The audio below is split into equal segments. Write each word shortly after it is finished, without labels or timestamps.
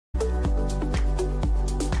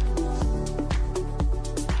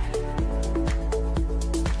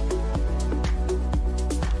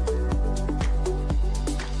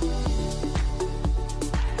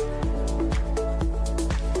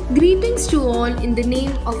Greetings to all in the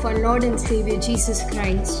name of our Lord and Savior Jesus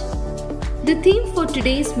Christ. The theme for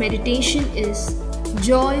today's meditation is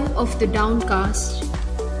Joy of the Downcast.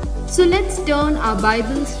 So let's turn our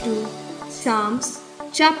Bibles to Psalms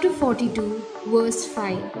chapter 42 verse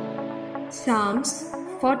 5. Psalms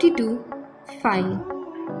 42 5.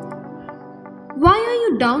 Why are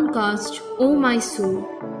you downcast, O my soul?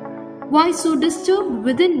 Why so disturbed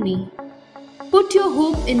within me? Put your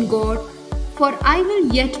hope in God, for I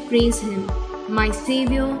will yet praise Him, my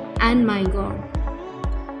Saviour and my God.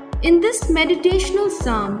 In this meditational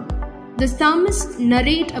psalm, the psalmists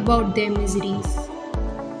narrate about their miseries.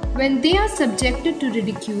 When they are subjected to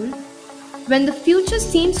ridicule, when the future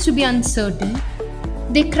seems to be uncertain,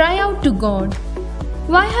 they cry out to God,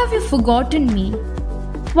 "Why have you forgotten me?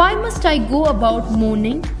 Why must I go about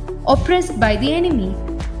mourning, oppressed by the enemy?"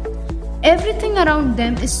 Everything around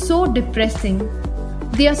them is so depressing.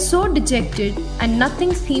 They are so dejected and nothing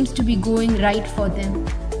seems to be going right for them.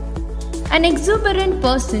 An exuberant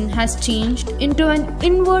person has changed into an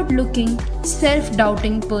inward-looking,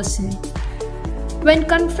 self-doubting person. When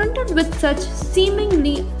confronted with such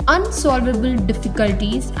seemingly unsolvable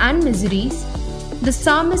difficulties and miseries, the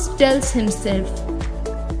psalmist tells himself,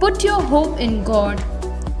 "Put your hope in God.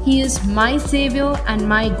 He is my Saviour and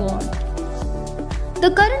my God." The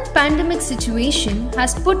current pandemic situation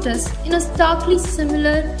has put us in a starkly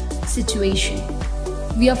similar situation.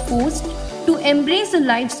 We are forced to embrace a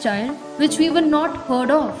lifestyle which we were not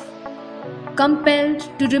heard of. Compelled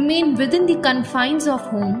to remain within the confines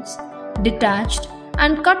of homes, detached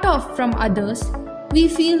and cut off from others, we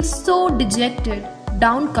feel so dejected,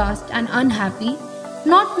 downcast and unhappy,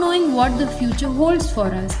 not knowing what the future holds for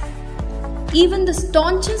us. Even the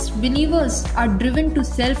staunchest believers are driven to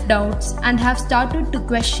self-doubts and have started to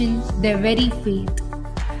question their very faith.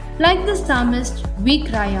 Like the psalmist, we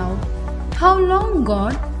cry out, "How long,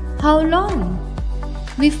 God? How long?"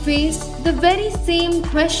 We face the very same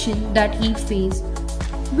question that he faced.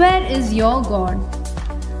 Where is your God?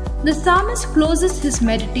 The psalmist closes his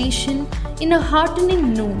meditation in a heartening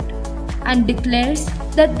note and declares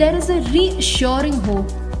that there is a reassuring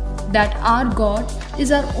hope that our God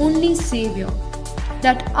is our only Saviour,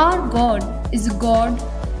 that our God is a God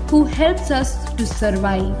who helps us to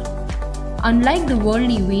survive. Unlike the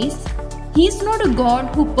worldly ways, He is not a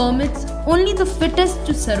God who permits only the fittest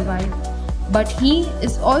to survive, but He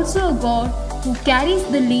is also a God who carries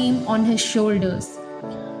the lame on His shoulders.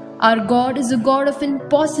 Our God is a God of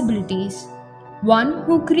impossibilities, one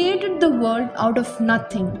who created the world out of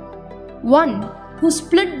nothing, one who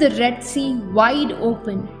split the Red Sea wide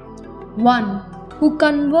open, one who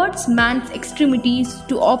converts man's extremities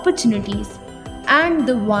to opportunities, and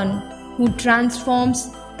the one who transforms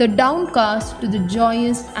the downcast to the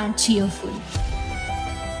joyous and cheerful.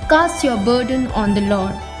 Cast your burden on the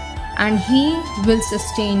Lord, and He will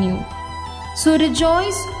sustain you. So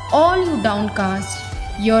rejoice, all you downcast,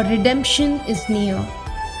 your redemption is near.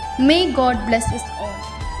 May God bless us all.